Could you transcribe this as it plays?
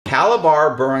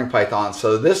Calabar burrowing python.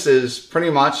 So this is pretty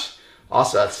much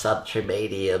also a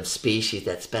subterranean species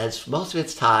that spends most of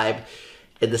its time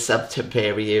in the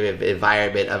subterranean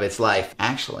environment of its life,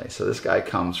 actually. So this guy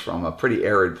comes from a pretty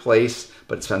arid place,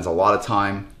 but spends a lot of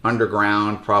time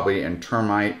underground, probably in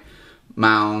termite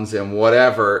mounds and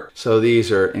whatever. So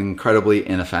these are incredibly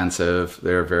inoffensive.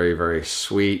 They're very, very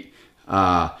sweet.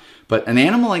 But an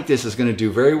animal like this is going to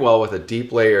do very well with a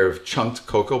deep layer of chunked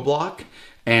cocoa block.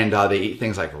 And they eat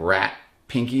things like rat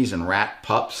pinkies and rat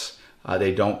pups.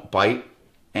 They don't bite.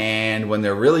 And when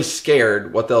they're really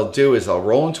scared, what they'll do is they'll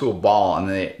roll into a ball, and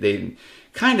they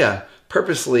kind of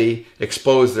purposely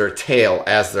expose their tail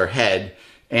as their head.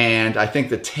 And I think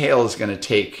the tail is going to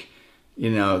take, you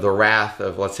know, the wrath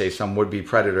of, let's say, some would-be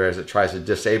predator as it tries to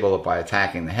disable it by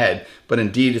attacking the head. But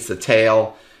indeed, it's the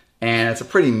tail, and it's a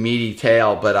pretty meaty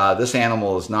tail. But this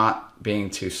animal is not being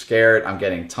too scared. I'm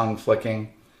getting tongue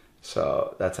flicking,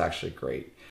 so that's actually great.